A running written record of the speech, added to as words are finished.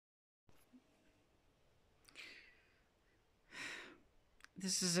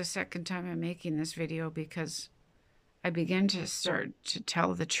This is the second time I'm making this video because I begin to start to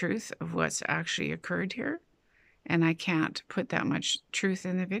tell the truth of what's actually occurred here. And I can't put that much truth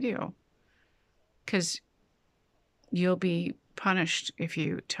in the video because you'll be punished if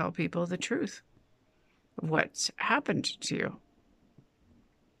you tell people the truth of what's happened to you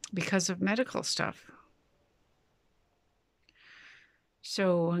because of medical stuff.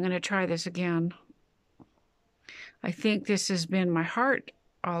 So I'm going to try this again. I think this has been my heart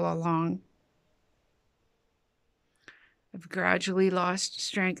all along. I've gradually lost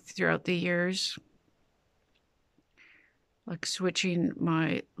strength throughout the years, like switching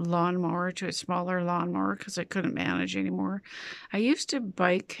my lawnmower to a smaller lawnmower because I couldn't manage anymore. I used to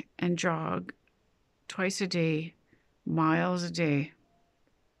bike and jog twice a day, miles a day,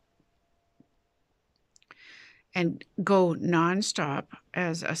 and go nonstop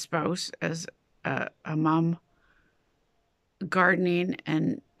as a spouse, as a mom, gardening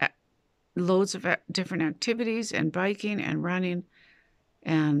and loads of different activities and biking and running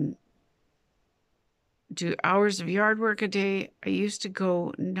and do hours of yard work a day. I used to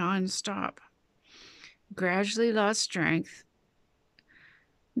go nonstop. Gradually lost strength,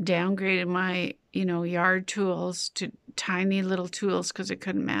 downgraded my, yard tools to tiny little tools because I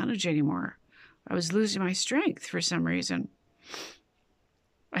couldn't manage anymore. I was losing my strength for some reason.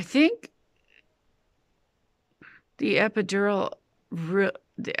 I think the epidural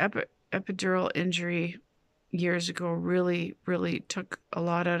injury years ago really, really took a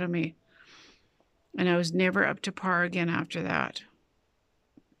lot out of me. And I was never up to par again after that.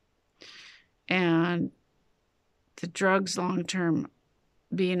 And the drugs long-term,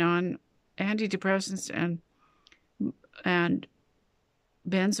 being on antidepressants and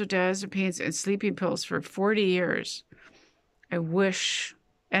benzodiazepines and sleeping pills for 40 years. I wish,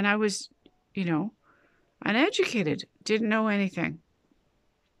 and I was, uneducated, didn't know anything.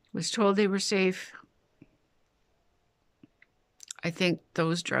 Was told they were safe. I think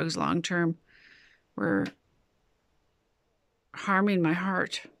those drugs long-term were harming my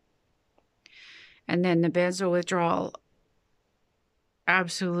heart. And then the benzo withdrawal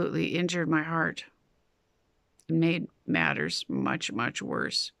absolutely injured my heart and made matters much, much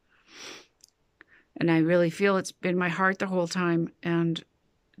worse. And I really feel it's been my heart the whole time, and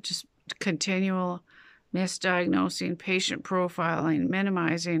just continual misdiagnosing, patient profiling,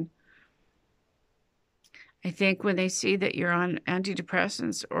 minimizing. I think when they see that you're on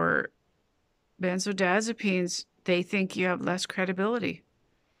antidepressants or benzodiazepines, they think you have less credibility.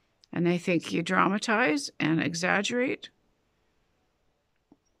 And they think you dramatize and exaggerate.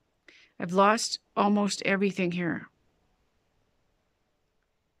 I've lost almost everything here.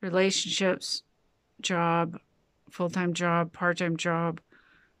 Relationships, job, full-time job, part-time job,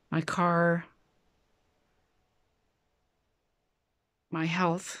 my car, my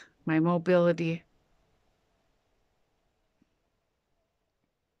health, my mobility.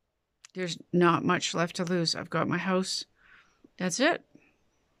 There's not much left to lose. I've got my house. That's it.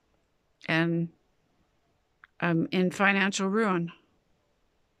 And I'm in financial ruin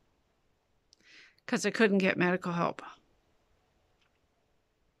because I couldn't get medical help.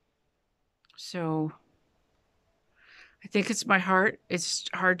 So I think it's my heart. It's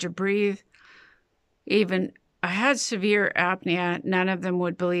hard to breathe. Even I had severe apnea. None of them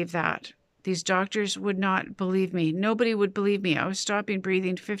would believe that. These doctors would not believe me. Nobody would believe me. I was stopping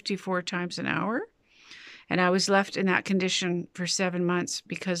breathing 54 times an hour. And I was left in that condition for 7 months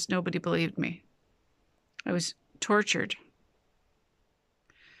because nobody believed me. I was tortured.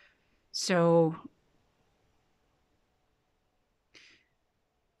 So,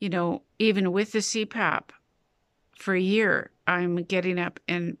 even with the CPAP, for a year, I'm getting up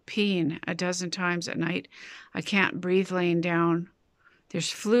and peeing a dozen times at night. I can't breathe laying down. There's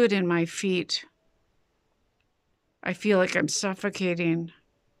fluid in my feet. I feel like I'm suffocating.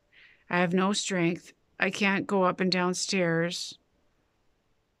 I have no strength. I can't go up and down stairs.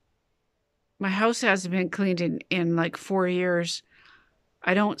 My house hasn't been cleaned in like 4 years.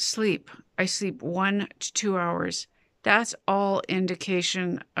 I don't sleep. I sleep 1 to 2 hours. That's all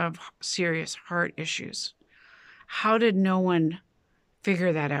indication of serious heart issues. How did no one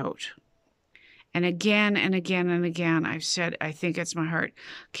figure that out? And again and again and again, I've said, I think it's my heart.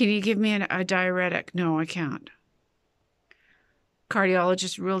 Can you give me a diuretic? No, I can't.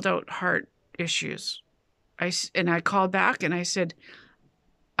 Cardiologist ruled out heart issues. I called back and I said,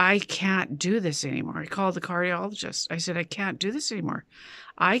 I can't do this anymore. I called the cardiologist. I said, I can't do this anymore.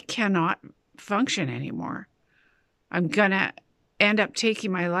 I cannot function anymore. I'm going to end up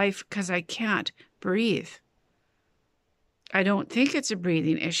taking my life because I can't breathe. I don't think it's a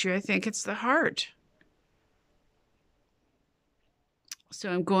breathing issue. I think it's the heart. So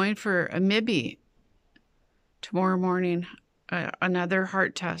I'm going for a MIBI tomorrow morning, another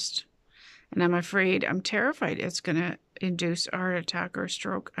heart test. And I'm terrified it's going to induce a heart attack or a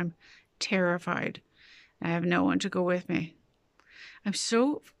stroke. I'm terrified. I have no one to go with me. I'm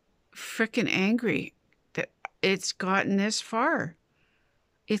so freaking angry that it's gotten this far.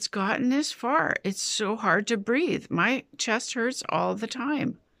 It's gotten this far. It's so hard to breathe. My chest hurts all the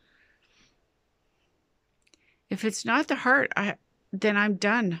time. If it's not the heart, then I'm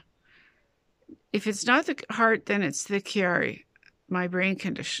done. If it's not the heart, then it's the Chiari, my brain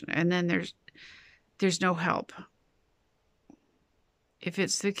condition, and then there's no help. If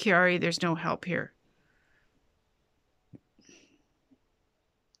it's the Chiari, there's no help here.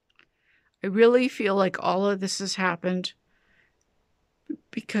 I really feel like all of this has happened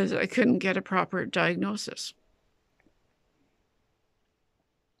because I couldn't get a proper diagnosis.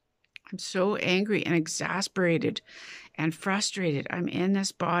 I'm so angry and exasperated and frustrated. I'm in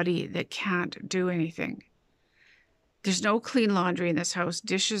this body that can't do anything. There's no clean laundry in this house.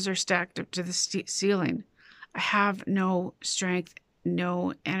 Dishes are stacked up to the ceiling. I have no strength,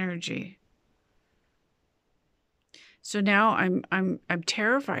 no energy. So now I'm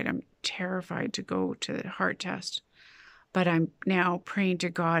terrified. I'm terrified to go to the heart test. But I'm now praying to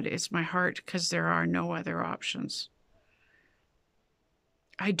God it's my heart because there are no other options.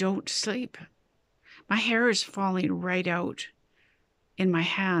 I don't sleep. My hair is falling right out in my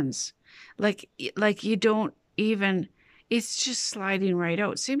hands. Like you don't even, it's just sliding right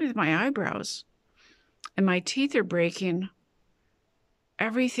out. Same with my eyebrows. And my teeth are breaking.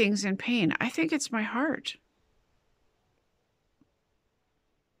 Everything's in pain. I think it's my heart.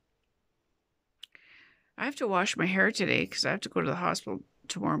 I have to wash my hair today because I have to go to the hospital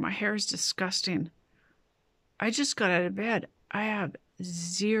tomorrow. My hair is disgusting. I just got out of bed. I have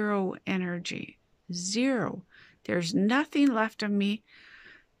zero energy. Zero. There's nothing left of me.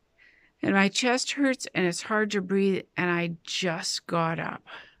 And my chest hurts and it's hard to breathe. And I just got up.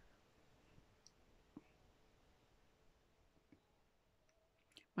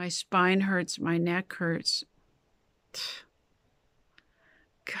 My spine hurts. My neck hurts.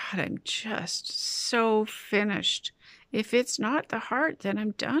 God, I'm just so finished. If it's not the heart, then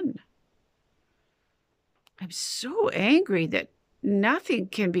I'm done. I'm so angry that nothing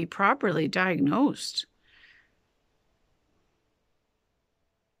can be properly diagnosed.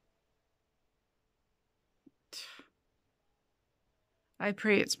 I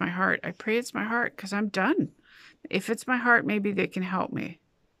pray it's my heart. I pray it's my heart because I'm done. If it's my heart, maybe they can help me.